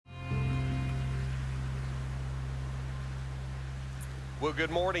Well,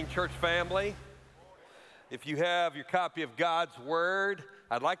 good morning, church family. If you have your copy of God's Word,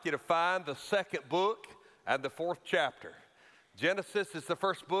 I'd like you to find the second book and the fourth chapter. Genesis is the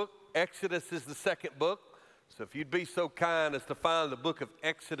first book. Exodus is the second book. So if you'd be so kind as to find the book of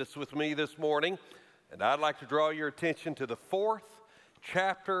Exodus with me this morning, and I'd like to draw your attention to the fourth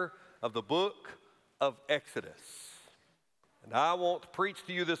chapter of the book of Exodus. And I want to preach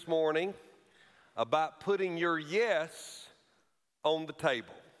to you this morning about putting your yes on the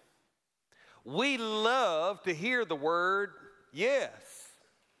table. We love to hear the word yes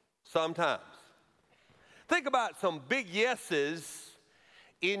sometimes. Think about some big yeses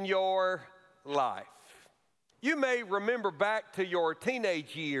in your life. You may remember back to your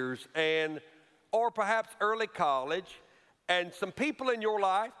teenage years or perhaps early college, and some people in your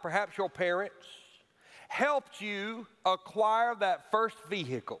life, perhaps your parents, helped you acquire that first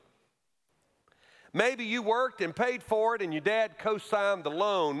vehicle. Maybe you worked and paid for it and your dad co-signed the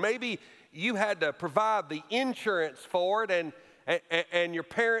loan. Maybe you had to provide the insurance for it and your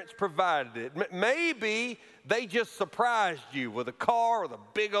parents provided it. Maybe they just surprised you with a car with a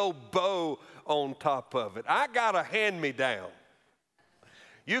big old bow on top of it. I got a hand-me-down.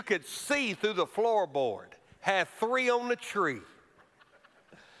 You could see through the floorboard. Had 3 on the tree.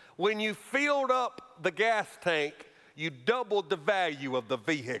 When you filled up the gas tank, you doubled the value of the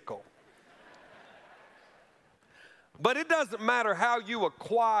vehicle. But it doesn't matter how you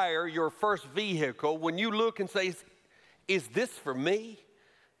acquire your first vehicle. When you look and say, is this for me?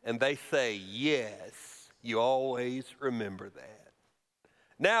 And they say, yes, you always remember that.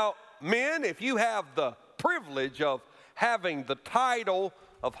 Now, men, if you have the privilege of having the title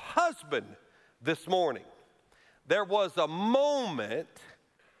of husband this morning, there was a moment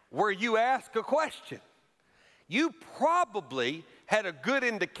where you asked a question. You probably had a good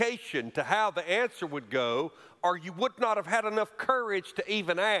indication to how the answer would go, or you would not have had enough courage to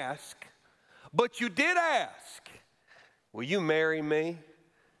even ask. But you did ask, will you marry me?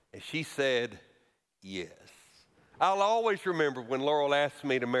 And she said, yes. I'll always remember when Laurel asked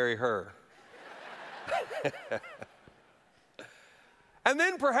me to marry her. And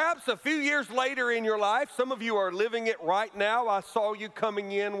then perhaps a few years later in your life, some of you are living it right now. I saw you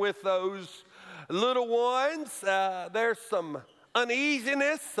coming in with those little ones. There's some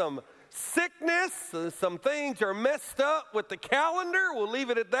uneasiness, some sickness, some things are messed up with the calendar. We'll leave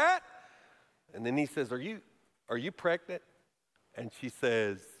it at that. And then he says, are you pregnant? And she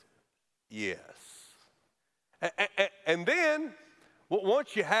says, yes. And then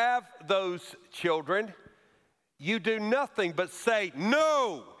once you have those children, you do nothing but say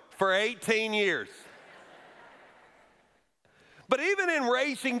no for 18 years. But even in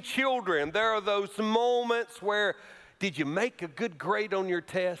raising children, there are those moments where, did you make a good grade on your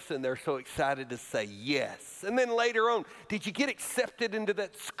tests? And they're so excited to say yes. And then later on, did you get accepted into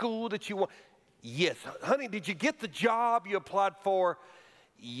that school that you want? Yes. Honey, did you get the job you applied for?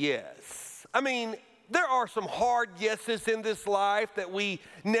 Yes. I mean, there are some hard yeses in this life that we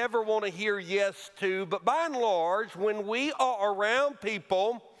never want to hear yes to. But by and large, when we are around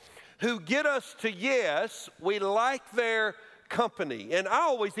people who get us to yes, we like their company. And I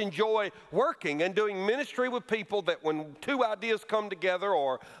always enjoy working and doing ministry with people that when 2 ideas come together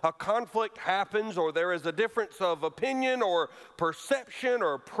or a conflict happens or there is a difference of opinion or perception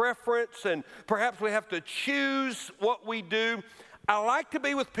or preference and perhaps we have to choose what we do, I like to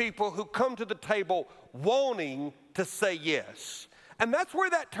be with people who come to the table wanting to say yes. And that's where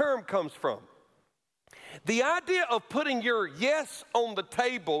that term comes from. The idea of putting your yes on the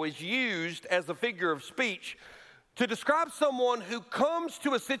table is used as a figure of speech to describe someone who comes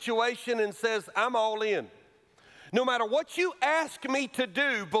to a situation and says, I'm all in. No matter what you ask me to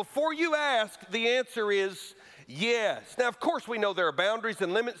do, before you ask, the answer is yes. Now, of course, we know there are boundaries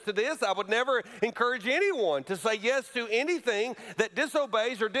and limits to this. I would never encourage anyone to say yes to anything that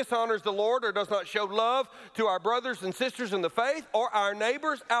disobeys or dishonors the Lord or does not show love to our brothers and sisters in the faith or our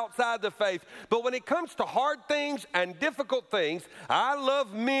neighbors outside the faith. But when it comes to hard things and difficult things, I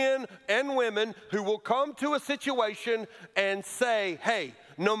love men and women who will come to a situation and say, hey,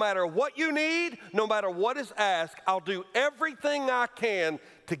 no matter what you need, no matter what is asked, I'll do everything I can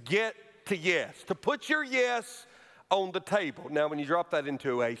to get to yes, to put your yes on the table. Now, when you drop that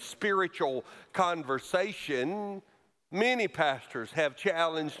into a spiritual conversation, many pastors have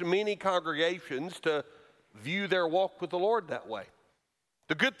challenged many congregations to view their walk with the Lord that way.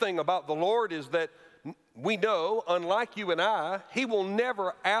 The good thing about the Lord is that we know, unlike you and I, He will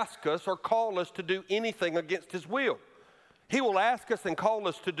never ask us or call us to do anything against His will. He will ask us and call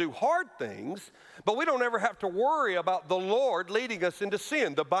us to do hard things, but we don't ever have to worry about the Lord leading us into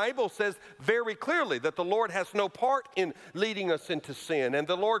sin. The Bible says very clearly that the Lord has no part in leading us into sin, and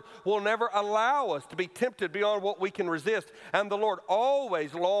the Lord will never allow us to be tempted beyond what we can resist. And the Lord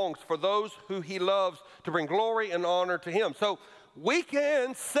always longs for those who He loves to bring glory and honor to Him. So we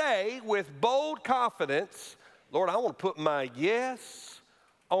can say with bold confidence, Lord, I want to put my yes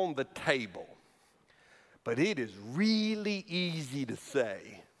on the table. But it is really easy to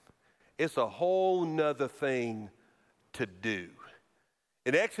say. It's a whole nother thing to do.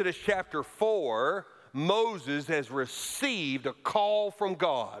 In Exodus chapter 4, Moses has received a call from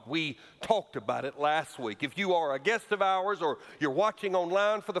God. We talked about it last week. If you are a guest of ours, or you're watching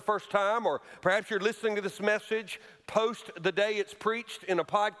online for the first time, or perhaps you're listening to this message post the day it's preached in a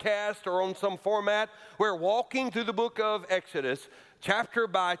podcast or on some format, we're walking through the book of Exodus chapter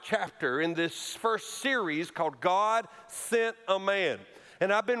by chapter in this first series called God Sent a Man.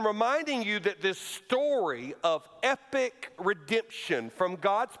 And I've been reminding you that this story of epic redemption from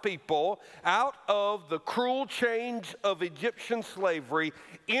God's people out of the cruel chains of Egyptian slavery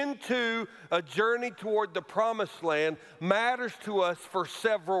into a journey toward the promised land matters to us for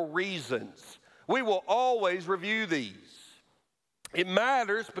several reasons. We will always review these. It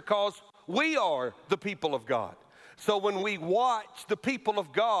matters because we are the people of God. So when we watch the people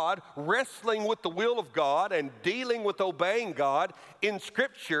of God wrestling with the will of God and dealing with obeying God in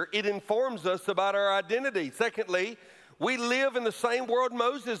Scripture, it informs us about our identity. Secondly, we live in the same world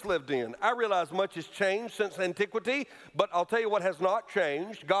Moses lived in. I realize much has changed since antiquity, but I'll tell you what has not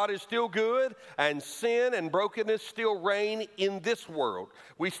changed. God is still good, and sin and brokenness still reign in this world.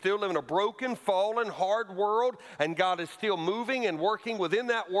 We still live in a broken, fallen, hard world, and God is still moving and working within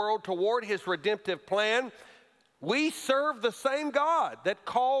that world toward His redemptive plan. We serve the same God that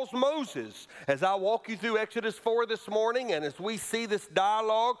calls Moses. As I walk you through Exodus 4 this morning, and as we see this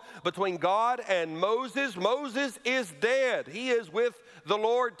dialogue between God and Moses, Moses is dead. He is with the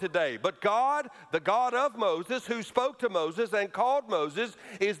Lord today. But God, the God of Moses, who spoke to Moses and called Moses,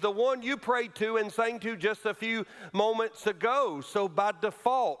 is the one you prayed to and sang to just a few moments ago. So by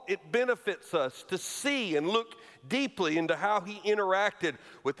default, it benefits us to see and look deeply into how He interacted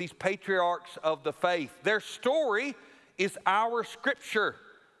with these patriarchs of the faith. Their story is our Scripture.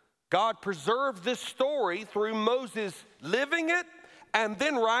 God preserved this story through Moses living it and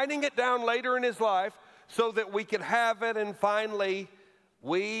then writing it down later in his life so that we could have it. And finally,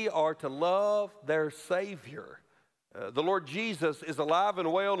 we are to love their Savior. The Lord Jesus is alive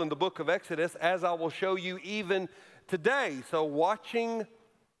and well in the book of Exodus, as I will show you even today. So watching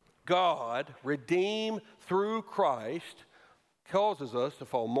God redeem through Christ causes us to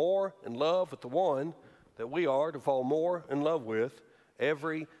fall more in love with the one that we are to fall more in love with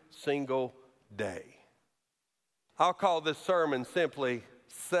every single day. I'll call this sermon simply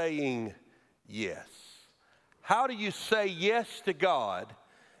Saying Yes. How do you say yes to God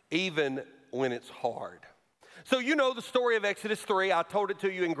even when it's hard? So you know the story of Exodus 3. I told it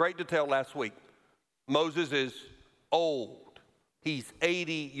to you in great detail last week. Moses is old. He's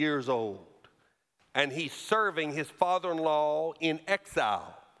 80 years old. And he's serving his father-in-law in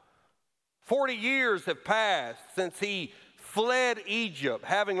exile. 40 years have passed since he fled Egypt,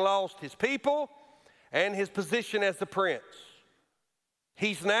 having lost his people and his position as the prince.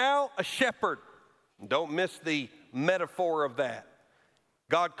 He's now a shepherd. Don't miss the metaphor of that.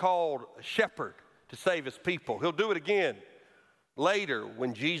 God called a shepherd to save his people. He'll do it again later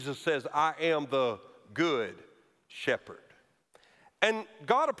when Jesus says, I am the good shepherd. And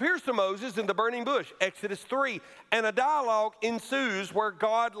God appears to Moses in the burning bush, Exodus 3, and a dialogue ensues where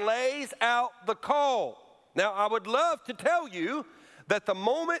God lays out the call. Now, I would love to tell you that the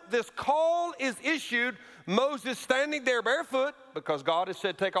moment this call is issued, Moses standing there barefoot, because God has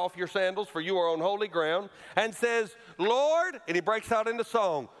said, take off your sandals for you are on holy ground, and says, Lord, and he breaks out into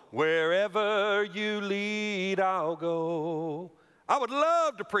song, wherever you lead, I'll go. I would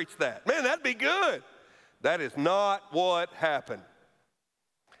love to preach that. Man, that'd be good. That is not what happened.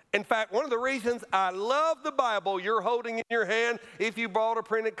 In fact, one of the reasons I love the Bible you're holding in your hand, if you bought a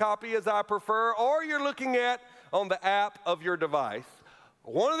printed copy as I prefer, or you're looking at on the app of your device,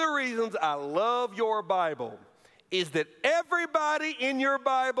 one of the reasons I love your Bible is that everybody in your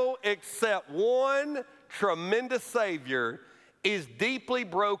Bible except one tremendous Savior is deeply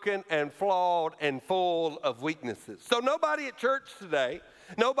broken and flawed and full of weaknesses. So nobody at church today,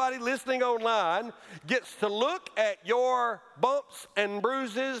 nobody listening online gets to look at your bumps and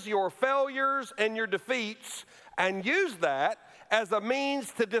bruises, your failures and your defeats, and use that as a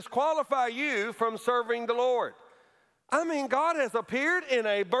means to disqualify you from serving the Lord. I mean, God has appeared in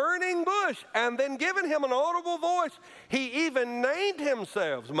a burning bush and then given him an audible voice. He even named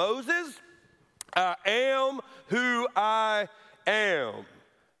himself, Moses, I am who I am.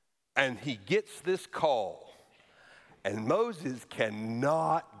 And he gets this call. And Moses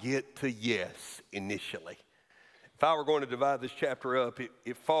cannot get to yes initially. If I were going to divide this chapter up,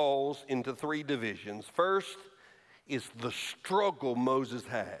 it falls into three divisions. First is the struggle Moses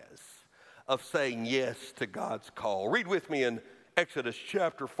has of saying yes to God's call. Read with me in Exodus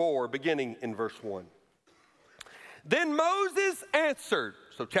chapter 4, beginning in verse 1. Then Moses answered.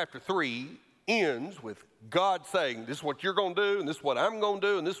 So chapter 3 ends with God saying, this is what you're going to do, and this is what I'm going to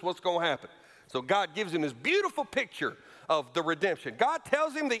do, and this is what's going to happen. So God gives him this beautiful picture of the redemption. God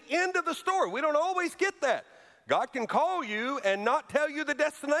tells him the end of the story. We don't always get that. God can call you and not tell you the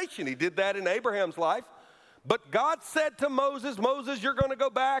destination. He did that in Abraham's life. But God said to Moses, Moses, you're going to go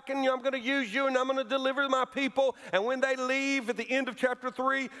back and I'm going to use you and I'm going to deliver my people. And when they leave at the end of chapter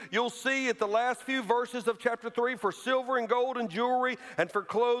 3, you'll see at the last few verses of chapter 3, for silver and gold and jewelry and for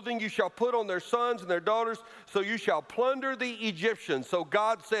clothing you shall put on their sons and their daughters, so you shall plunder the Egyptians. So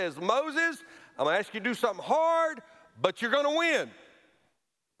God says, Moses, I'm going to ask you to do something hard, but you're going to win.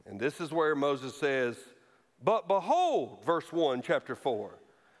 And this is where Moses says, but behold, verse 1, chapter 4.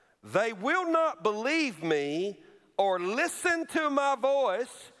 They will not believe me or listen to my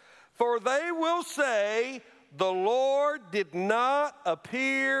voice, for they will say, the Lord did not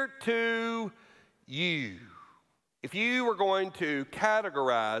appear to you. If you were going to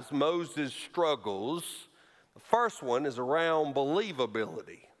categorize Moses' struggles, the first one is around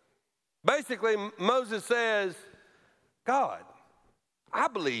believability. Basically, Moses says, God, I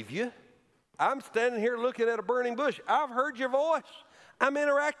believe you. I'm standing here looking at a burning bush. I've heard your voice. I'm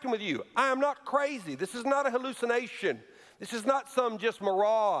interacting with you. I am not crazy. This is not a hallucination. This is not some just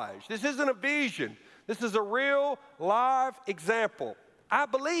mirage. This isn't a vision. This is a real, live example. I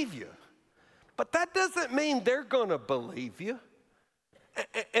believe you. But that doesn't mean they're going to believe you.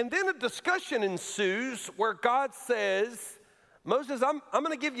 And then a discussion ensues where God says, Moses, I'm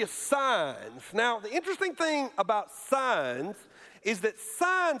going to give you signs. Now, the interesting thing about signs is that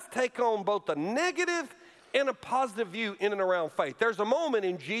signs take on both a negative and a positive view in and around faith. There's a moment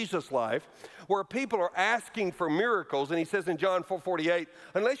in Jesus' life where people are asking for miracles, and he says in John 4:48,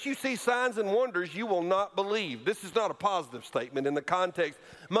 unless you see signs and wonders, you will not believe. This is not a positive statement. In the context,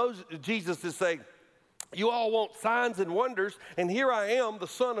 Jesus is saying, you all want signs and wonders, and here I am, the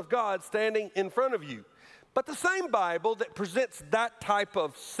Son of God, standing in front of you. But the same Bible that presents that type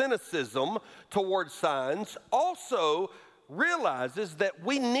of cynicism towards signs also realizes that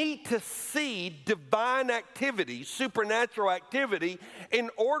we need to see divine activity, supernatural activity, in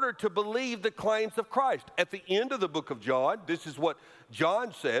order to believe the claims of Christ. At the end of the book of John, this is what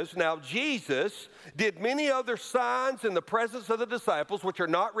John says, now Jesus did many other signs in the presence of the disciples, which are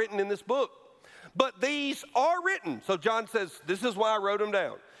not written in this book, but these are written. So John says, this is why I wrote them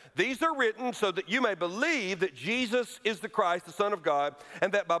down. These are written so that you may believe that Jesus is the Christ, the Son of God,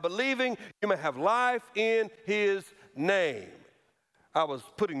 and that by believing you may have life in his name. I was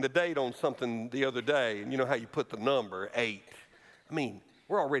putting the date on something the other day, and you know how you put the number 8. I mean,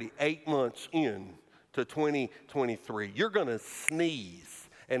 we're already 8 months in to 2023. You're going to sneeze,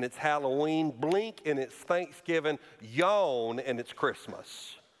 and it's Halloween. Blink, and it's Thanksgiving. Yawn, and it's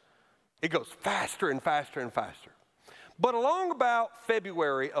Christmas. It goes faster and faster and faster. But along about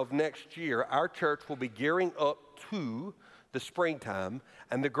February of next year, our church will be gearing up to the springtime,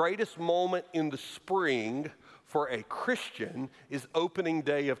 and the greatest moment in the spring for a Christian is opening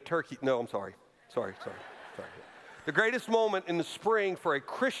day of turkey. No, I'm sorry. Sorry. The greatest moment in the spring for a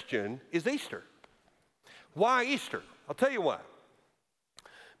Christian is Easter. Why Easter? I'll tell you why.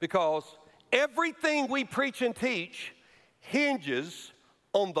 Because everything we preach and teach hinges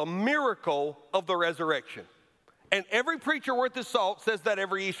on the miracle of the resurrection. And every preacher worth his salt says that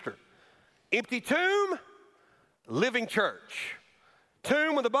every Easter. Empty tomb, living church.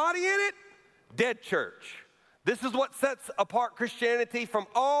 Tomb with a body in it, dead church. This is what sets apart Christianity from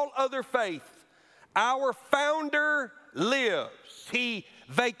all other faiths. Our founder lives. He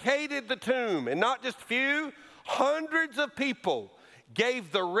vacated the tomb, and not just few, hundreds of people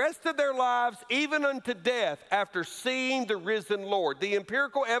gave the rest of their lives even unto death after seeing the risen Lord. The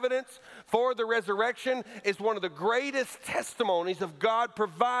empirical evidence for the resurrection is one of the greatest testimonies of God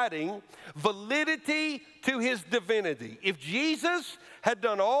providing validity to his divinity. If Jesus had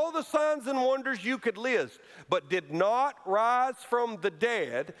done all the signs and wonders you could list, but did not rise from the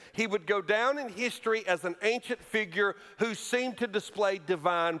dead, he would go down in history as an ancient figure who seemed to display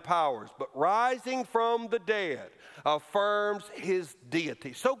divine powers. But rising from the dead affirms his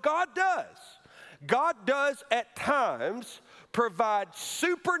deity. So God does. God does at times provide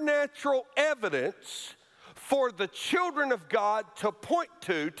supernatural evidence for the children of God to point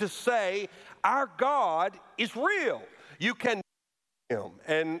to say, our God is real. You can him.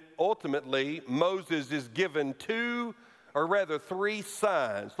 And ultimately, Moses is given three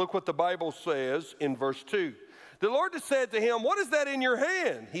signs. Look what the Bible says in verse 2. The Lord said to him, what is that in your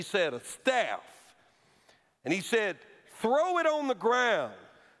hand? He said, a staff. And he said, throw it on the ground.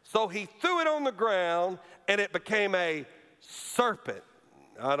 So he threw it on the ground, and it became a serpent.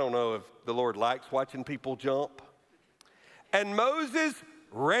 I don't know if the Lord likes watching people jump. And Moses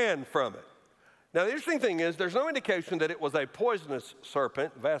ran from it. Now, the interesting thing is there's no indication that it was a poisonous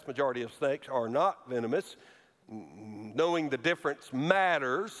serpent. The vast majority of snakes are not venomous. Knowing the difference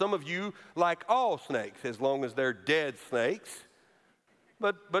matters. Some of you like all snakes as long as they're dead snakes.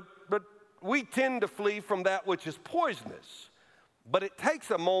 But we tend to flee from that which is poisonous. But it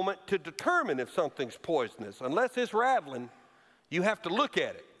takes a moment to determine if something's poisonous. Unless it's rattling, you have to look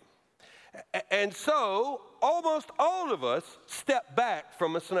at it. And so almost all of us step back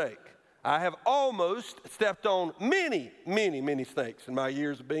from a snake. I have almost stepped on many, many, many snakes in my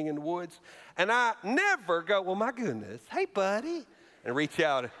years of being in the woods. And I never go, well, my goodness, hey, buddy, and reach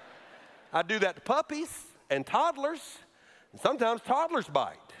out. I do that to puppies and toddlers. And sometimes toddlers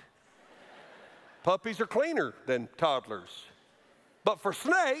bite. Puppies are cleaner than toddlers. But for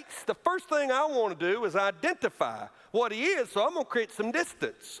snakes, the first thing I want to do is identify what he is. So I'm going to create some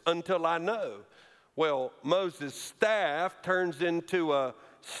distance until I know. Well, Moses' staff turns into a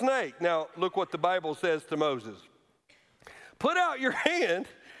snake. Now, look what the Bible says to Moses. Put out your hand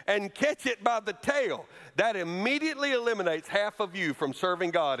and catch it by the tail. That immediately eliminates half of you from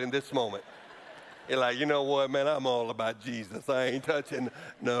serving God in this moment. You're like, you know what, man, I'm all about Jesus. I ain't touching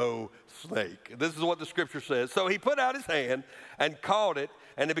no snake. This is what the scripture says. So he put out his hand and caught it,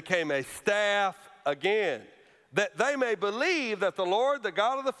 and it became a staff again, that they may believe that the Lord, the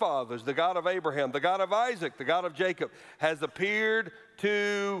God of the fathers, the God of Abraham, the God of Isaac, the God of Jacob, has appeared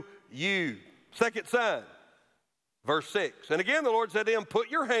to you. Second sign, verse 6. And again the Lord said to him, put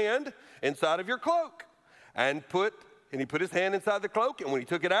your hand inside of your cloak. And he put his hand inside the cloak, and when he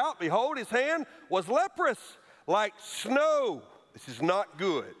took it out, behold, his hand was leprous, like snow. This is not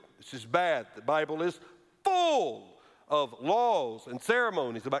good. This is bad. The Bible is full of laws and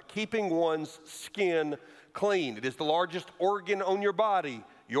ceremonies about keeping one's skin clean. It is the largest organ on your body,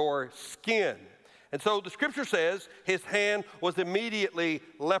 your skin. And so the scripture says his hand was immediately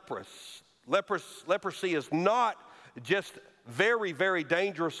leprous. Leprosy is not just very, very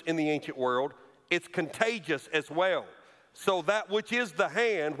dangerous in the ancient world. It's contagious as well. So that which is the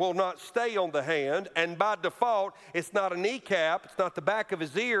hand will not stay on the hand, and by default, it's not a kneecap, it's not the back of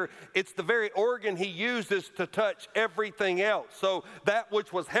his ear, it's the very organ he uses to touch everything else. So that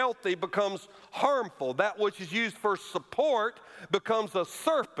which was healthy becomes harmful. That which is used for support becomes a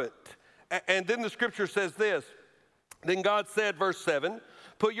serpent. And then the scripture says this, then God said, verse 7,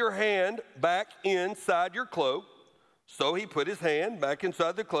 put your hand back inside your cloak. So he put his hand back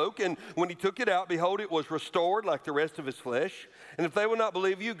inside the cloak, and when he took it out, behold, it was restored like the rest of his flesh. And if they will not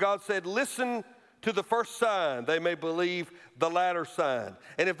believe you, God said, listen to the first sign, they may believe the latter sign.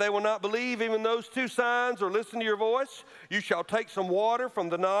 And if they will not believe even those two signs or listen to your voice, you shall take some water from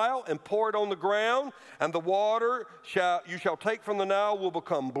the Nile and pour it on the ground, and the water you shall take from the Nile will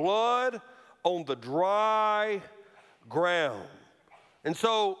become blood on the dry ground. And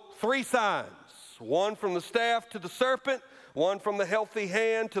so 3 signs. One from the staff to the serpent, one from the healthy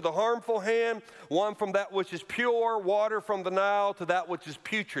hand to the harmful hand, one from that which is pure, water from the Nile, to that which is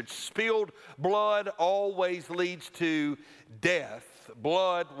putrid. Spilled blood always leads to death.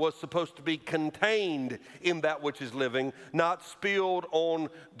 Blood was supposed to be contained in that which is living, not spilled on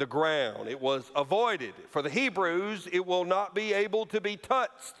the ground. It was avoided. For the Hebrews, it will not be able to be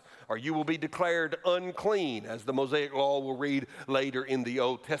touched, or you will be declared unclean, as the Mosaic law will read later in the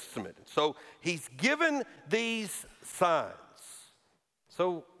Old Testament. So he's given these signs.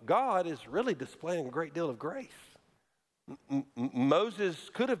 So God is really displaying a great deal of grace. Moses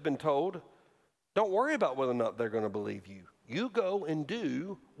could have been told, don't worry about whether or not they're going to believe you. You go and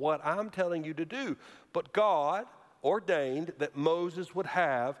do what I'm telling you to do. But God ordained that Moses would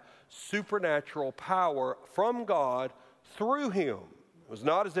have supernatural power from God through him. It was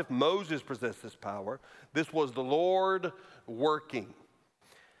not as if Moses possessed this power. This was the Lord working.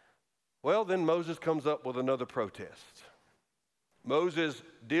 Well, then Moses comes up with another protest. Moses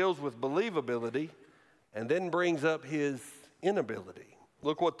deals with believability and then brings up his inability.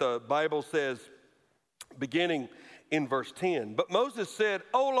 Look what the Bible says beginning in verse 10. But Moses said,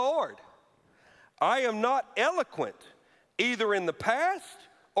 O Lord, I am not eloquent either in the past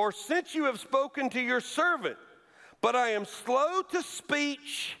or since you have spoken to your servant, but I am slow to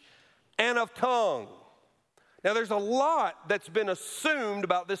speech and of tongue. Now, there's a lot that's been assumed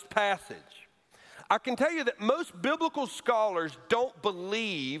about this passage. I can tell you that most biblical scholars don't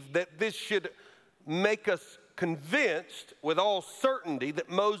believe that this should make us convinced with all certainty that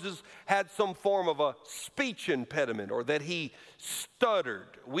Moses had some form of a speech impediment or that he stuttered.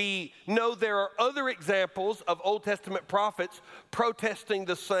 We know there are other examples of Old Testament prophets protesting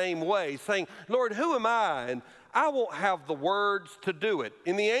the same way, saying, Lord, who am I? And I won't have the words to do it.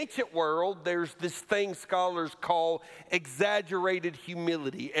 In the ancient world, there's this thing scholars call exaggerated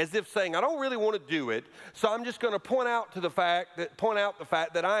humility, as if saying, I don't really want to do it, so I'm just going to point out the fact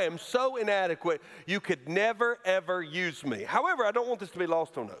that I am so inadequate, you could never, ever use me. However, I don't want this to be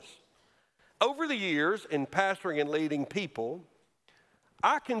lost on us. Over the years in pastoring and leading people,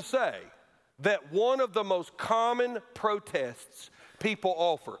 I can say that one of the most common protests people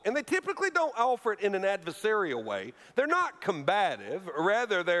offer, and they typically don't offer it in an adversarial way. They're not combative,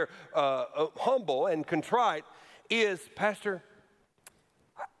 rather they're humble and contrite, is, Pastor,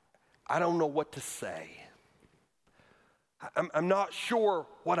 I don't know what to say. I'm not sure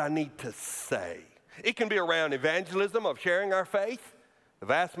what I need to say. It can be around evangelism, of sharing our faith. The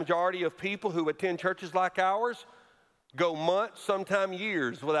vast majority of people who attend churches like ours go months, sometimes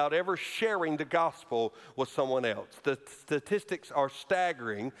years, without ever sharing the gospel with someone else. The statistics are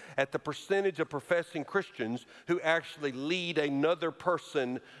staggering at the percentage of professing Christians who actually lead another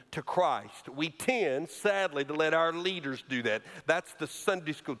person to Christ. We tend, sadly, to let our leaders do that. That's the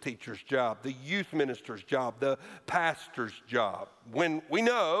Sunday school teacher's job, the youth minister's job, the pastor's job. When we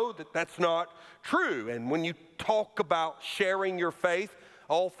know that that's not true, and when you talk about sharing your faith,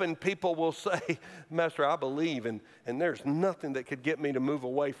 often people will say, Master, I believe, and there's nothing that could get me to move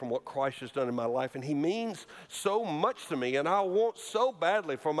away from what Christ has done in my life. And he means so much to me, and I want so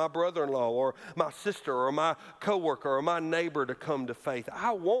badly for my brother-in-law or my sister or my coworker or my neighbor to come to faith.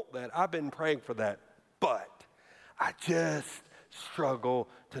 I want that. I've been praying for that. But I just struggle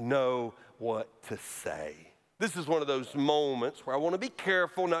to know what to say. This is one of those moments where I want to be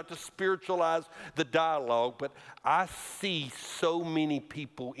careful not to spiritualize the dialogue, but I see so many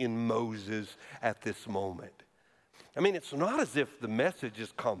people in Moses at this moment. I mean, it's not as if the message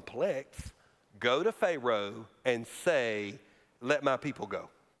is complex. Go to Pharaoh and say, let my people go.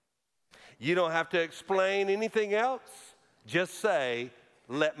 You don't have to explain anything else. Just say,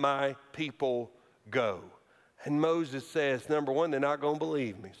 let my people go. And Moses says, number one, they're not going to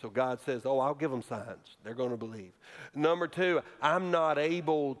believe me. So God says, I'll give them signs. They're going to believe. Number two, I'm not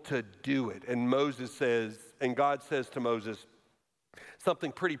able to do it. And Moses says, and God says to Moses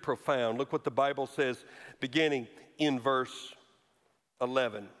something pretty profound. Look what the Bible says beginning in verse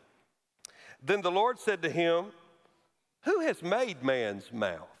 11. Then the Lord said to him, who has made man's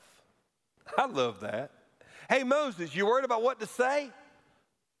mouth? I love that. Hey, Moses, you worried about what to say?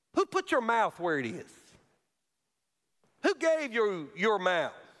 Who put your mouth where it is? Who gave you your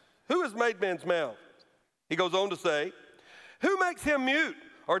mouth? Who has made man's mouth? He goes on to say, who makes him mute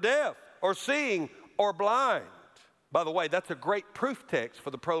or deaf or seeing or blind? By the way, that's a great proof text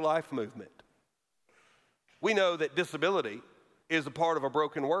for the pro-life movement. We know that disability is a part of a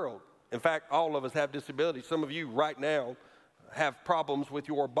broken world. In fact, all of us have disabilities. Some of you right now have problems with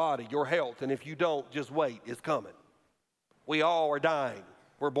your body, your health, and if you don't, just wait, it's coming. We all are dying.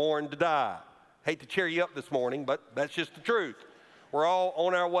 We're born to die. Hate to cheer you up this morning, but that's just the truth. We're all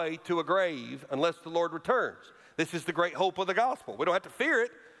on our way to a grave unless the Lord returns. This is the great hope of the gospel. We don't have to fear it,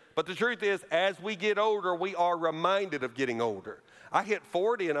 but the truth is, as we get older, we are reminded of getting older. I hit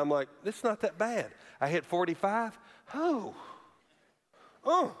 40, and I'm like, this is not that bad. I hit 45, oh.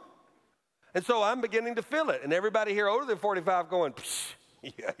 And so I'm beginning to feel it. And everybody here older than 45 going,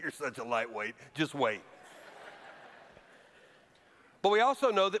 yeah, you're such a lightweight. Just wait. But we also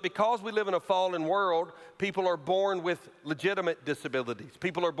know that because we live in a fallen world, people are born with legitimate disabilities.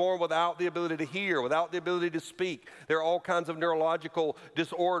 People are born without the ability to hear, without the ability to speak. There are all kinds of neurological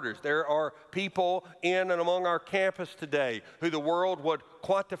disorders. There are people in and among our campus today who the world would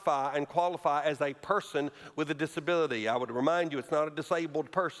quantify and qualify as a person with a disability. I would remind you, it's not a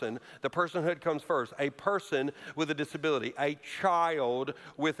disabled person. The personhood comes first. A person with a disability, a child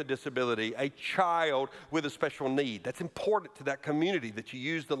with a disability, a child with a special need. That's important to that community that you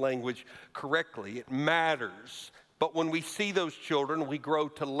use the language correctly. It matters. But when we see those children, we grow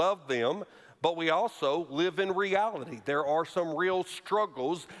to love them, but we also live in reality. There are some real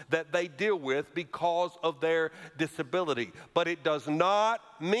struggles that they deal with because of their disability. But it does not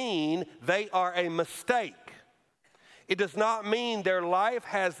mean they are a mistake. It does not mean their life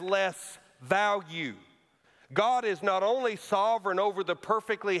has less value. God is not only sovereign over the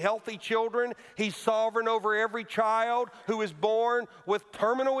perfectly healthy children, He's sovereign over every child who is born with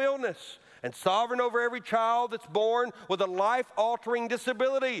terminal illness, and sovereign over every child that's born with a life-altering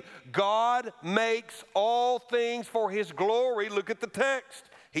disability. God makes all things for His glory. Look at the text.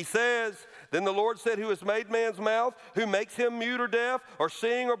 He says, then the Lord said, who has made man's mouth, who makes him mute or deaf, or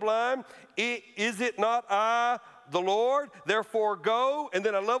seeing or blind? Is it not I, the Lord? Therefore go. And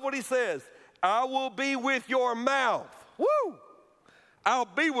then I love what He says. I will be with your mouth. Woo! I'll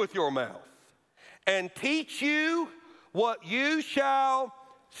be with your mouth and teach you what you shall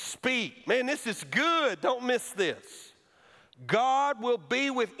speak. Man, this is good. Don't miss this. God will be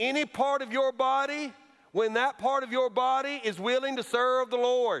with any part of your body when that part of your body is willing to serve the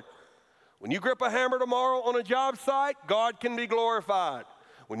Lord. When you grip a hammer tomorrow on a job site, God can be glorified.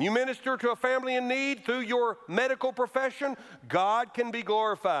 When you minister to a family in need through your medical profession, God can be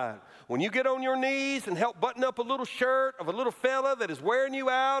glorified. When you get on your knees and help button up a little shirt of a little fella that is wearing you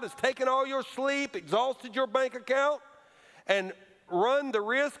out, has taken all your sleep, exhausted your bank account, and run the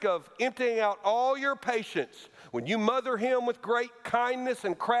risk of emptying out all your patience, when you mother him with great kindness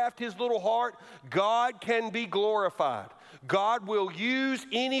and craft his little heart, God can be glorified. God will use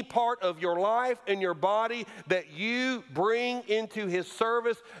any part of your life and your body that you bring into His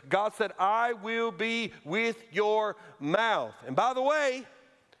service. God said, I will be with your mouth. And by the way,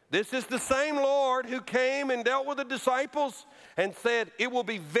 this is the same Lord who came and dealt with the disciples and said, it will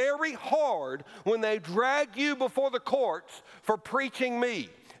be very hard when they drag you before the courts for preaching me.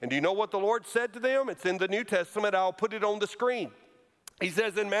 And do you know what the Lord said to them? It's in the New Testament. I'll put it on the screen. He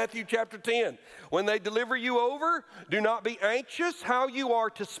says in Matthew chapter 10, when they deliver you over, do not be anxious how you are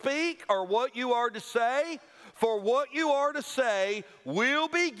to speak or what you are to say, for what you are to say will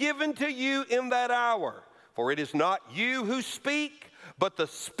be given to you in that hour. For it is not you who speak, but the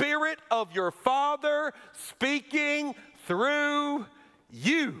Spirit of your Father speaking through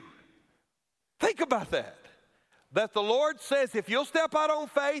you. Think about that. That the Lord says, if you'll step out on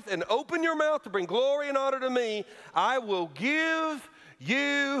faith and open your mouth to bring glory and honor to me, I will give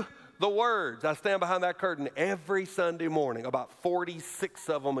you the words. I stand behind that curtain every Sunday morning, about 46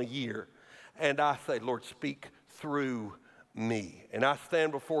 of them a year. And I say, Lord, speak through me. And I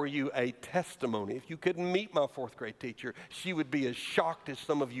stand before you a testimony. If you couldn't meet my fourth grade teacher, she would be as shocked as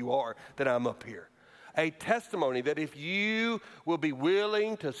some of you are that I'm up here. A testimony that if you will be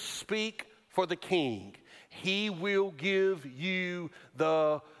willing to speak for the King, He will give you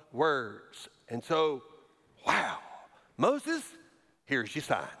the words. And so, wow, Moses, here's your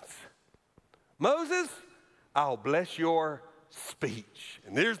signs. Moses, I'll bless your speech.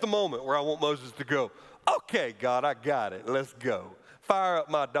 And there's the moment where I want Moses to go, okay, God, I got it. Let's go. Fire up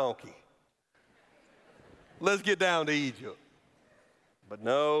my donkey. Let's get down to Egypt. But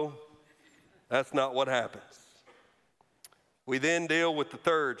no, that's not what happens. We then deal with the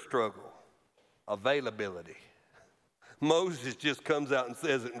third struggle, availability. Moses just comes out and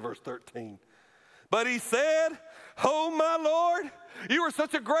says it in verse 13. But he said, oh, my Lord, you are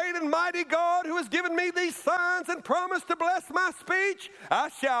such a great and mighty God who has given me these signs and promised to bless my speech. I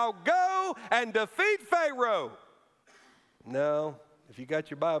shall go and defeat Pharaoh. No, if you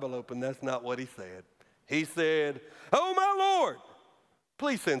got your Bible open, that's not what he said. He said, oh, my Lord,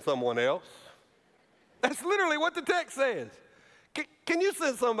 please send someone else. That's literally what the text says. Can you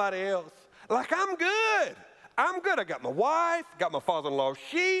send somebody else? Like, I'm good. I'm good. I got my wife, got my father-in-law's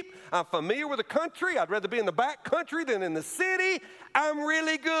sheep. I'm familiar with the country. I'd rather be in the back country than in the city. I'm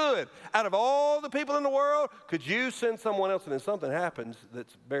really good. Out of all the people in the world, could you send someone else? And then something happens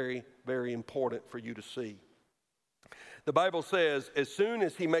that's very, very important for you to see. The Bible says, as soon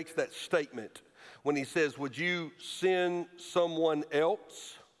as he makes that statement, when he says, would you send someone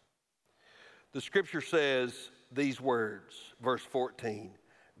else? The scripture says these words, verse 14,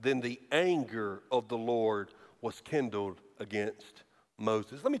 then the anger of the Lord was kindled against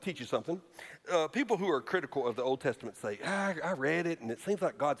Moses. Let me teach you something. People who are critical of the Old Testament say, I read it and it seems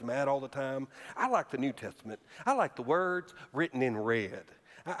like God's mad all the time. I like the New Testament. I like the words written in red.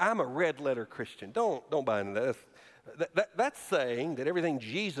 I'm a red letter Christian. Don't buy into that. That's saying that everything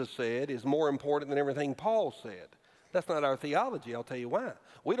Jesus said is more important than everything Paul said. That's not our theology. I'll tell you why.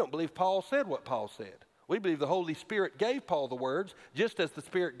 We don't believe Paul said what Paul said. We believe the Holy Spirit gave Paul the words, just as the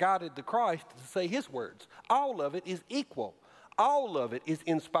Spirit guided the Christ to say his words. All of it is equal. All of it is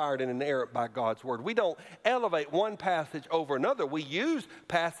inspired and inerrant by God's word. We don't elevate one passage over another. We use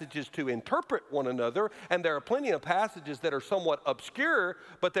passages to interpret one another, and there are plenty of passages that are somewhat obscure,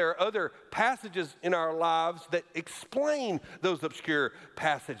 but there are other passages in our lives that explain those obscure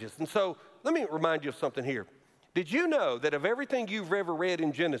passages. And so let me remind you of something here. Did you know that of everything you've ever read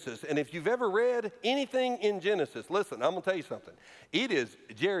in Genesis, and if you've ever read anything in Genesis, listen, I'm going to tell you something. It is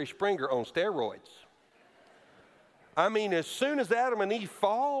Jerry Springer on steroids. I mean, as soon as Adam and Eve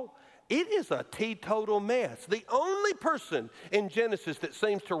fall, it is a teetotal mess. The only person in Genesis that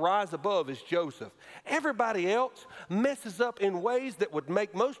seems to rise above is Joseph. Everybody else messes up in ways that would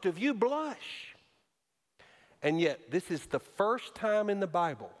make most of you blush. And yet, this is the first time in the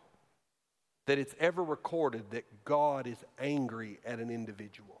Bible that it's ever recorded that God is angry at an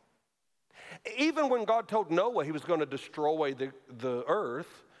individual. Even when God told Noah he was going to destroy the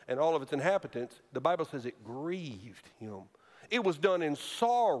earth and all of its inhabitants, the Bible says it grieved him. It was done in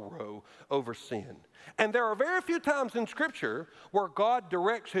sorrow over sin. And there are very few times in Scripture where God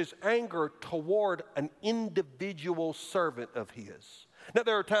directs his anger toward an individual servant of his. Now,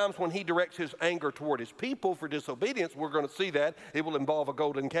 there are times when he directs his anger toward his people for disobedience. We're going to see that. It will involve a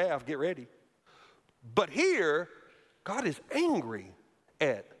golden calf. Get ready. But here, God is angry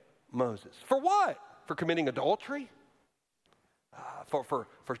at Moses. For what? For committing adultery?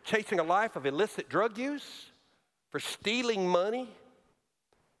 For chasing a life of illicit drug use? For stealing money?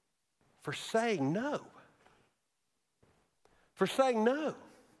 For saying no. For saying no.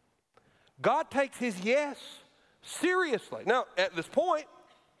 God takes his yes seriously. Now, at this point,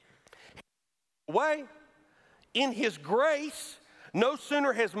 in his grace, no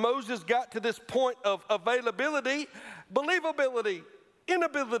sooner has Moses got to this point of availability, believability,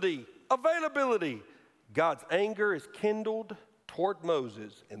 inability, availability. God's anger is kindled toward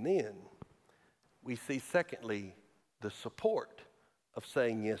Moses. And then we see, secondly, the support of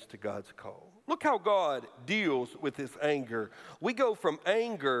saying yes to God's call. Look how God deals with this anger. We go from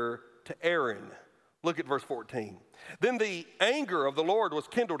anger to Aaron. Look at verse 14. Then the anger of the Lord was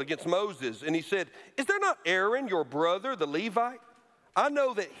kindled against Moses, and he said, "Is there not Aaron, your brother, the Levite? I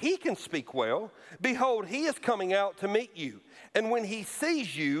know that he can speak well. Behold, he is coming out to meet you. And when he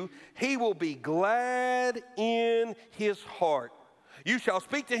sees you, he will be glad in his heart. You shall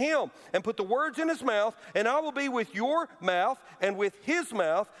speak to him and put the words in his mouth, and I will be with your mouth and with his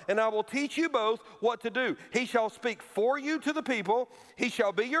mouth, and I will teach you both what to do. He shall speak for you to the people. He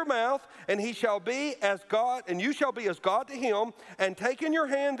shall be your mouth, and he shall be as God, and you shall be as God to him. And take in your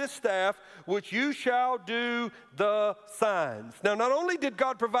hand this staff, which you shall do the signs." Now, not only did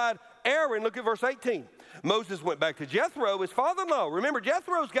God provide Aaron, look at verse 18. Moses went back to Jethro, his father-in-law. Remember,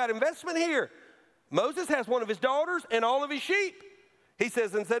 Jethro's got investment here. Moses has one of his daughters and all of his sheep. He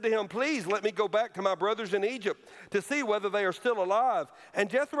says, and said to him, "Please let me go back to my brothers in Egypt to see whether they are still alive." And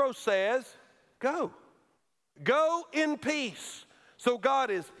Jethro says, "Go. Go in peace." So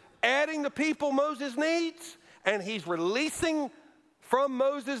God is adding the people Moses needs, and he's releasing from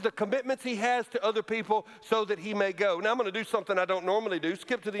Moses the commitments he has to other people so that he may go. Now I'm going to do something I don't normally do.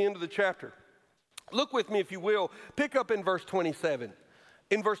 Skip to the end of the chapter. Look with me, if you will. Pick up in verse 27.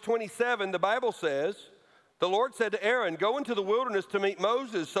 In verse 27, the Bible says, "The Lord said to Aaron, go into the wilderness to meet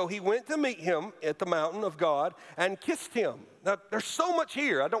Moses." So he went to meet him at the mountain of God and kissed him. Now, there's so much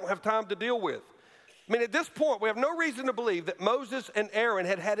here I don't have time to deal with. I mean, at this point, we have no reason to believe that Moses and Aaron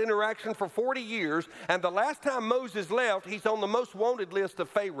had had interaction for 40 years, and the last time Moses left, he's on the most wanted list of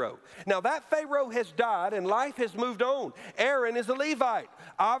Pharaoh. Now, that Pharaoh has died, and life has moved on. Aaron is a Levite.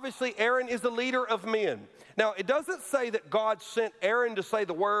 Obviously, Aaron is the leader of men. Now, it doesn't say that God sent Aaron to say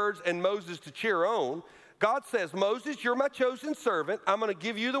the words and Moses to cheer on. God says, "Moses, you're my chosen servant. I'm going to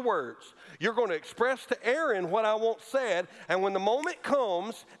give you the words. You're going to express to Aaron what I want said, and when the moment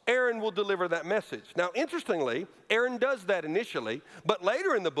comes, Aaron will deliver that message." Now, interestingly, Aaron does that initially, but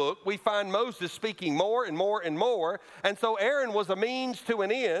later in the book, we find Moses speaking more and more and more, and so Aaron was a means to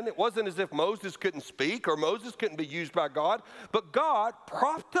an end. It wasn't as if Moses couldn't speak or Moses couldn't be used by God, but God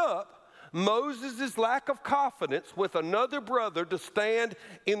propped up Moses' lack of confidence with another brother to stand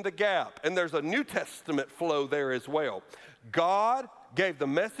in the gap. And there's a New Testament flow there as well. God gave the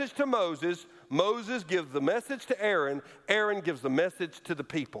message to Moses. Moses gives the message to Aaron. Aaron gives the message to the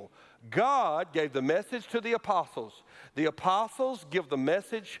people. God gave the message to the apostles. The apostles give the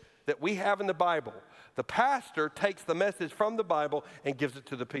message that we have in the Bible. The pastor takes the message from the Bible and gives it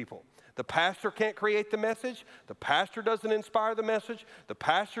to the people. The pastor can't create the message. The pastor doesn't inspire the message. The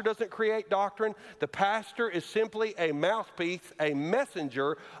pastor doesn't create doctrine. The pastor is simply a mouthpiece, a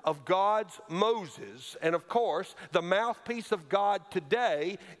messenger of God's Moses. And of course, the mouthpiece of God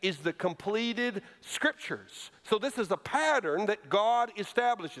today is the completed scriptures. So this is a pattern that God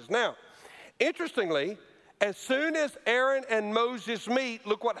establishes. Now, interestingly, as soon as Aaron and Moses meet,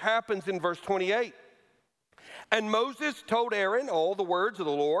 look what happens in verse 28. And Moses told Aaron all the words of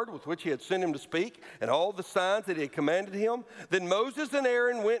the Lord with which he had sent him to speak, and all the signs that he had commanded him. Then Moses and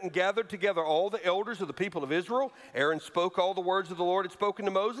Aaron went and gathered together all the elders of the people of Israel. Aaron spoke all the words of the Lord had spoken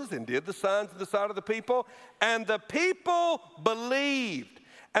to Moses, and did the signs in the sight of the people. And the people believed.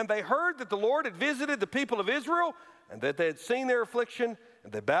 And they heard that the Lord had visited the people of Israel, and that they had seen their affliction,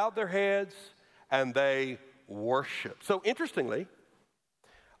 and they bowed their heads, and they worshiped. So interestingly,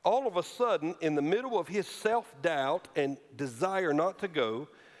 all of a sudden, in the middle of his self-doubt and desire not to go,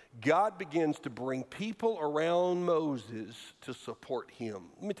 God begins to bring people around Moses to support him.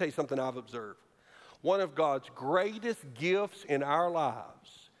 Let me tell you something I've observed. One of God's greatest gifts in our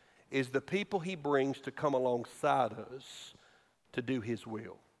lives is the people he brings to come alongside us to do his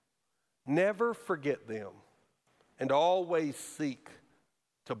will. Never forget them, and always seek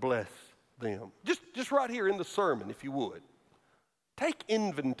to bless them. Just right here in the sermon, if you would. Take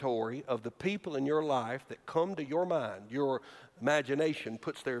inventory of the people in your life that come to your mind. Your imagination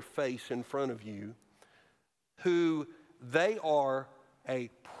puts their face in front of you, who they are a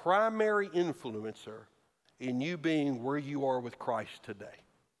primary influencer in you being where you are with Christ today.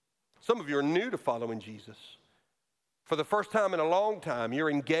 Some of you are new to following Jesus. For the first time in a long time, you're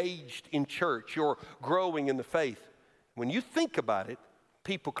engaged in church. You're growing in the faith. When you think about it,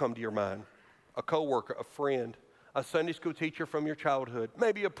 people come to your mind. A coworker, a friend, a Sunday school teacher from your childhood,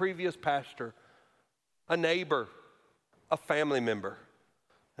 maybe a previous pastor, a neighbor, a family member.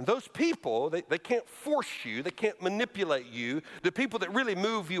 And those people, they can't force you, they can't manipulate you. The people that really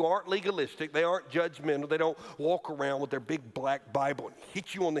move you aren't legalistic, they aren't judgmental, they don't walk around with their big black Bible and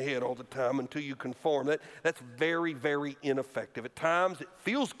hit you on the head all the time until you conform. That's very, very ineffective. At times it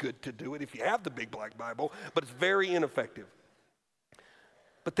feels good to do it if you have the big black Bible, but it's very ineffective.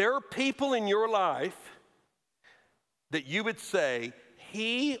 But there are people in your life that you would say,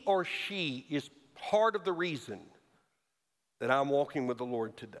 he or she is part of the reason that I'm walking with the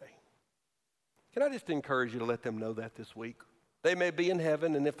Lord today. Can I just encourage you to let them know that this week? They may be in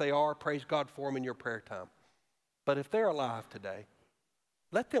heaven, and if they are, praise God for them in your prayer time. But if they're alive today,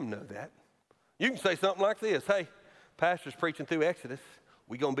 let them know that. You can say something like this: hey, pastor's preaching through Exodus.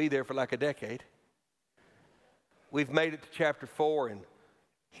 We're going to be there for like a decade. We've made it to chapter 4, and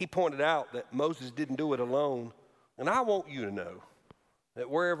he pointed out that Moses didn't do it alone. And I want you to know that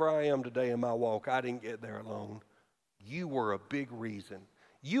wherever I am today in my walk, I didn't get there alone. You were a big reason.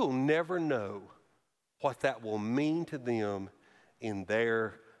 You'll never know what that will mean to them in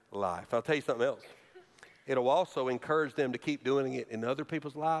their life. I'll tell you something else. It'll also encourage them to keep doing it in other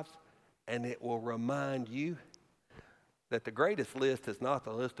people's lives, and it will remind you that the greatest list is not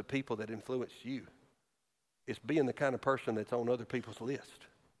the list of people that influenced you. It's being the kind of person that's on other people's list.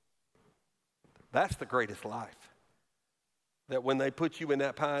 That's the greatest life. That when they put you in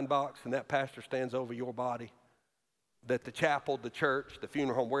that pine box and that pastor stands over your body, that the chapel, the church, the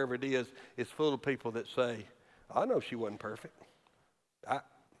funeral home, wherever it is full of people that say, I know she wasn't perfect.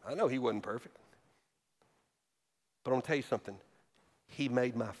 I know he wasn't perfect. But I'm going to tell you something. He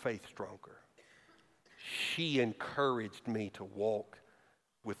made my faith stronger. She encouraged me to walk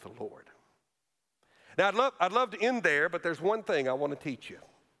with the Lord. Now, I'd love to end there, but there's one thing I want to teach you,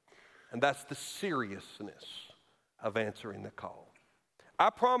 and that's the seriousness of answering the call.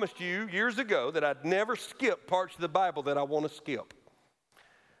 I promised you years ago that I'd never skip parts of the Bible that I want to skip.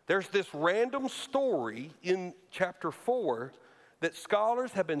 There's this random story in chapter 4 that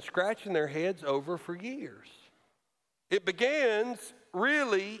scholars have been scratching their heads over for years. It begins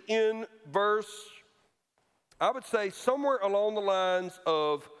really in verse, I would say somewhere along the lines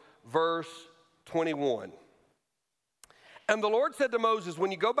of verse 21. And the Lord said to Moses,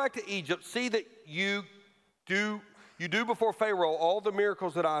 when you go back to Egypt, see that you do before Pharaoh all the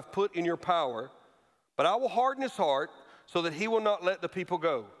miracles that I've put in your power, but I will harden his heart so that he will not let the people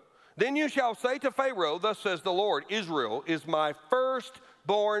go. Then you shall say to Pharaoh, thus says the Lord, Israel is my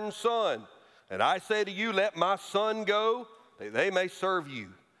firstborn son. And I say to you, let my son go, that they may serve you.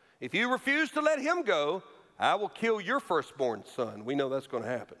 If you refuse to let him go, I will kill your firstborn son. We know that's going to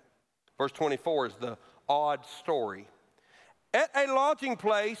happen. Verse 24 is the odd story. At a lodging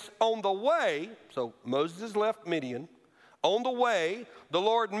place on the way, so Moses has left Midian. On the way, the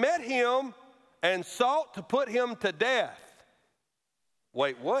Lord met him and sought to put him to death.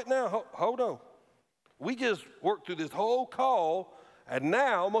 Wait, what now? Hold on. We just worked through this whole call, and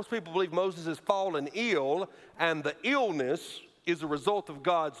now most people believe Moses has fallen ill, and the illness is a result of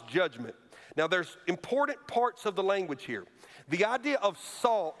God's judgment. Now, there's important parts of the language here. The idea of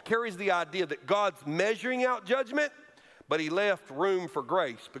salt carries the idea that God's measuring out judgment, but he left room for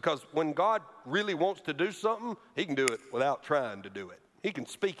grace, because when God really wants to do something, he can do it without trying to do it. He can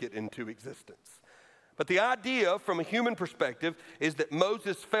speak it into existence. But the idea from a human perspective is that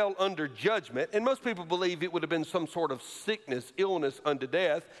Moses fell under judgment, and most people believe it would have been some sort of sickness, illness unto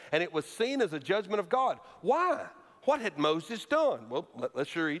death, and it was seen as a judgment of God. Why? What had Moses done? Well,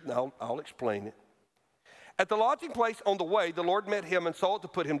 let's read, and I'll explain it. At the lodging place on the way, the Lord met him and sought to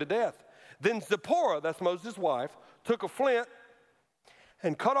put him to death. Then Zipporah, that's Moses' wife, took a flint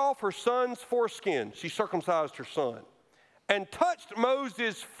and cut off her son's foreskin. She circumcised her son and touched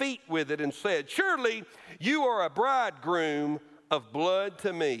Moses' feet with it and said, "Surely you are a bridegroom of blood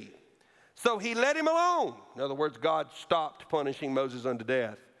to me." So he let him alone. In other words, God stopped punishing Moses unto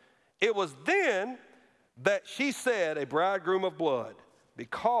death. It was then that she said, "A bridegroom of blood,"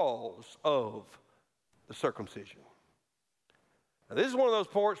 because of the circumcision. Now, this is one of those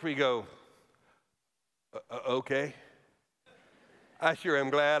parts where you go, okay. I sure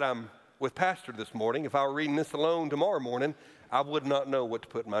am glad I'm with Pastor this morning. If I were reading this alone tomorrow morning, I would not know what to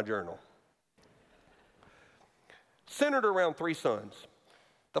put in my journal. Centered around three sons.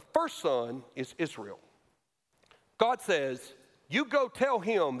 The first son is Israel. God says, "You go tell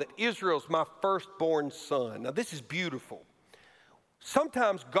him that Israel's my firstborn son." Now, this is beautiful.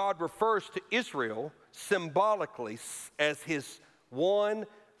 Sometimes God refers to Israel symbolically as his one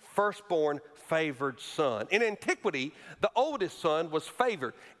firstborn favored son. In antiquity, the oldest son was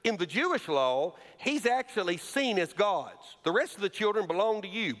favored. In the Jewish law, he's actually seen as God's. The rest of the children belong to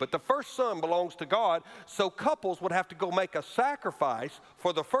you, but the first son belongs to God, so couples would have to go make a sacrifice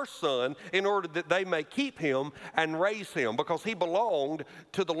for the first son in order that they may keep him and raise him, because he belonged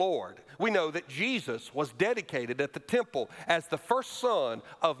to the Lord. We know that Jesus was dedicated at the temple as the first son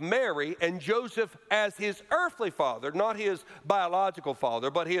of Mary and Joseph as his earthly father, not his biological father,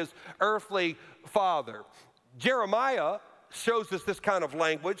 but his earthly father. Jeremiah shows us this kind of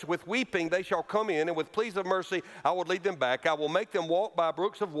language. "With weeping they shall come in, and with pleas of mercy I will lead them back. I will make them walk by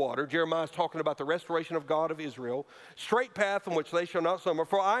brooks of water." Jeremiah is talking about the restoration of God of Israel. "Straight path in which they shall not stumble.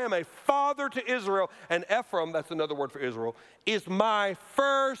 For I am a father to Israel, and Ephraim," that's another word for Israel, "is my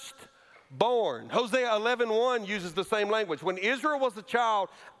firstborn." Hosea 11:1 uses the same language. "When Israel was a child,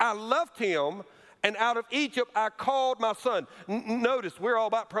 I loved him, and out of Egypt I called my son." Notice, we're all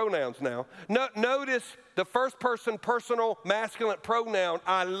about pronouns now. Notice the first person personal masculine pronoun,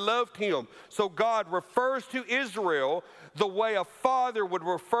 "I loved him." So God refers to Israel the way a father would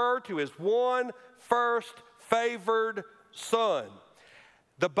refer to his one first favored son.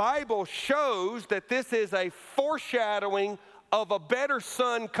 The Bible shows that this is a foreshadowing of a better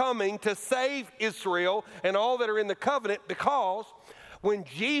son coming to save Israel and all that are in the covenant, because when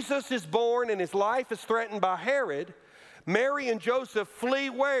Jesus is born and his life is threatened by Herod, Mary and Joseph flee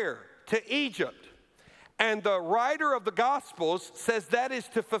where? To Egypt. And the writer of the Gospels says that is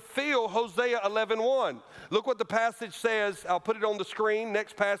to fulfill Hosea 11:1. Look what the passage says. I'll put it on the screen.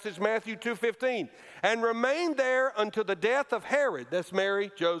 Next passage, Matthew 2:15. "And remained there until the death of Herod." That's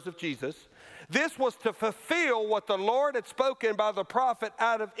Mary, Joseph, Jesus. "This was to fulfill what the Lord had spoken by the prophet,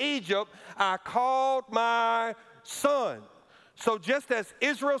 out of Egypt I called my son." So just as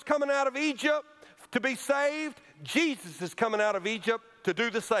Israel's coming out of Egypt to be saved, Jesus is coming out of Egypt to do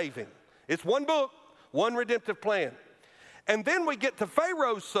the saving. It's one book, one redemptive plan. And then we get to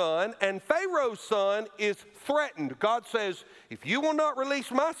Pharaoh's son, and Pharaoh's son is threatened. God says, "If you will not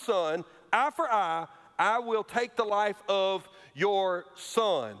release my son, eye for eye, I will take the life of your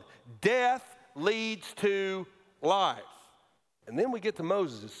son." Death leads to life. And then we get to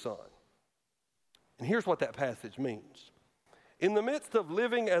Moses' son. And here's what that passage means. In the midst of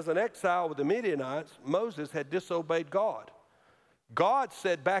living as an exile with the Midianites, Moses had disobeyed God. God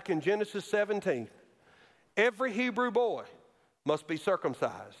said back in Genesis 17, "Every Hebrew boy must be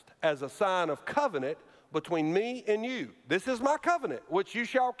circumcised as a sign of covenant between me and you. This is my covenant, which you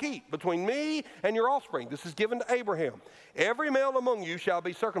shall keep between me and your offspring." This is given to Abraham. "Every male among you shall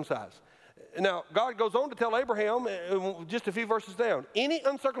be circumcised." Now, God goes on to tell Abraham, just a few verses down, "Any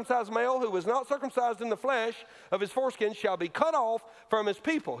uncircumcised male who is not circumcised in the flesh of his foreskin shall be cut off from his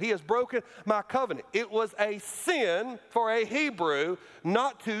people. He has broken my covenant." It was a sin for a Hebrew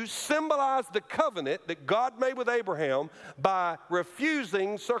not to symbolize the covenant that God made with Abraham by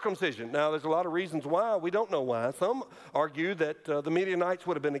refusing circumcision. Now, there's a lot of reasons why. We don't know why. Some argue that the Midianites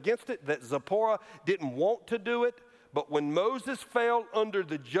would have been against it, that Zipporah didn't want to do it. But when Moses fell under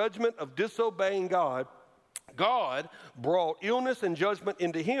the judgment of disobeying God, God brought illness and judgment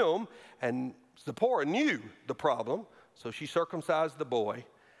into him, and Zipporah knew the problem, so she circumcised the boy.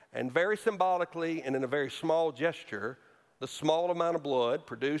 And very symbolically and in a very small gesture, the small amount of blood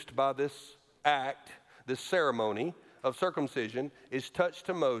produced by this act, this ceremony of circumcision, is touched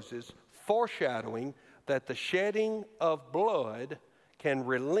to Moses, foreshadowing that the shedding of blood can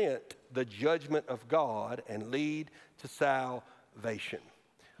relent the judgment of God and lead to salvation.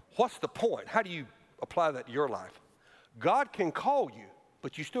 What's the point? How do you apply that to your life? God can call you,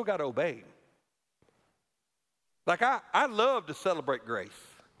 but you still got to obey him. Like I love to celebrate grace.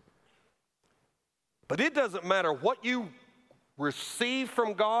 But it doesn't matter what you receive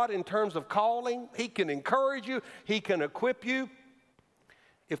from God in terms of calling. He can encourage you. He can equip you.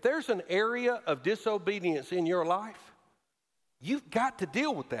 If there's an area of disobedience in your life, you've got to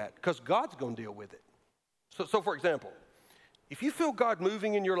deal with that because God's going to deal with it. So for example, if you feel God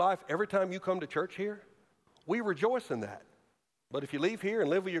moving in your life every time you come to church here, we rejoice in that. But if you leave here and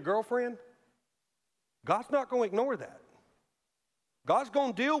live with your girlfriend, God's not going to ignore that. God's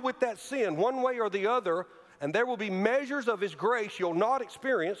going to deal with that sin one way or the other, and there will be measures of his grace you'll not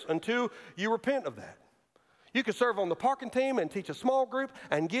experience until you repent of that. You can serve on the parking team and teach a small group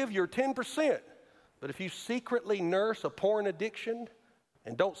and give your 10%. But if you secretly nurse a porn addiction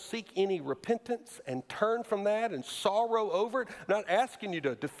and don't seek any repentance and turn from that and sorrow over it, I'm not asking you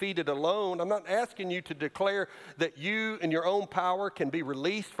to defeat it alone. I'm not asking you to declare that you in your own power can be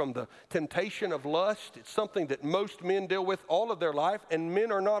released from the temptation of lust. It's something that most men deal with all of their life, and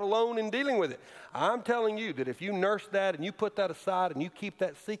men are not alone in dealing with it. I'm telling you that if you nurse that and you put that aside and you keep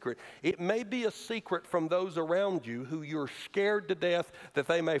that secret, it may be a secret from those around you who you're scared to death that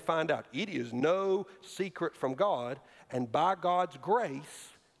they may find out. It is no secret from God. And by God's grace,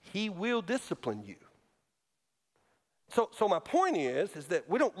 he will discipline you. So my point is that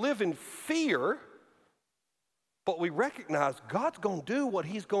we don't live in fear, but we recognize God's going to do what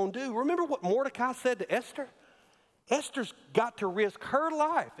he's going to do. Remember what Mordecai said to Esther? Esther's got to risk her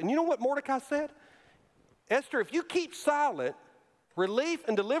life. And you know what Mordecai said? Esther, if you keep silent, relief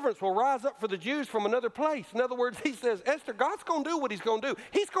and deliverance will rise up for the Jews from another place. In other words, he says, Esther, God's going to do what he's going to do.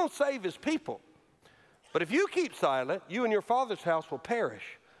 He's going to save his people. But if you keep silent, you and your father's house will perish.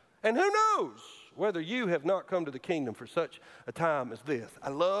 And who knows whether you have not come to the kingdom for such a time as this.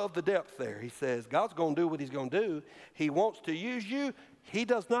 I love the depth there. He says, God's going to do what he's going to do. He wants to use you. He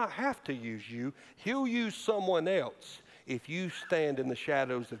does not have to use you. He'll use someone else if you stand in the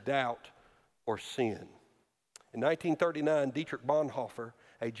shadows of doubt or sin. In 1939, Dietrich Bonhoeffer,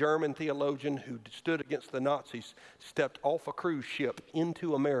 a German theologian who stood against the Nazis, stepped off a cruise ship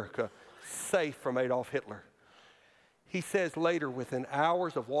into America, safe from Adolf Hitler. He says later, within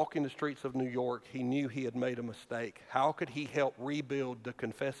hours of walking the streets of New York, he knew he had made a mistake. How could he help rebuild the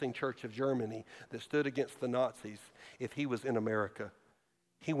confessing church of Germany that stood against the Nazis if he was in America?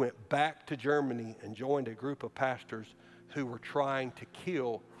 He went back to Germany and joined a group of pastors who were trying to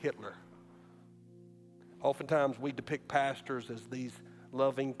kill Hitler. Oftentimes we depict pastors as these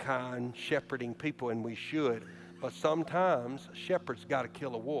loving, kind, shepherding people, and we should. But sometimes a shepherd's got to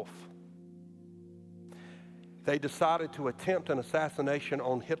kill a wolf. They decided to attempt an assassination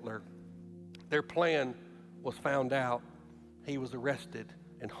on Hitler. Their plan was found out. He was arrested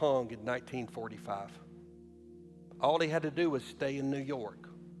and hung in 1945. All he had to do was stay in New York.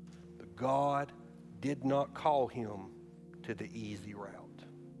 But God did not call him to the easy route.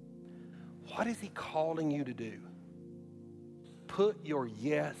 What is he calling you to do? Put your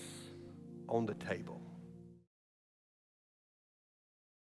yes on the table.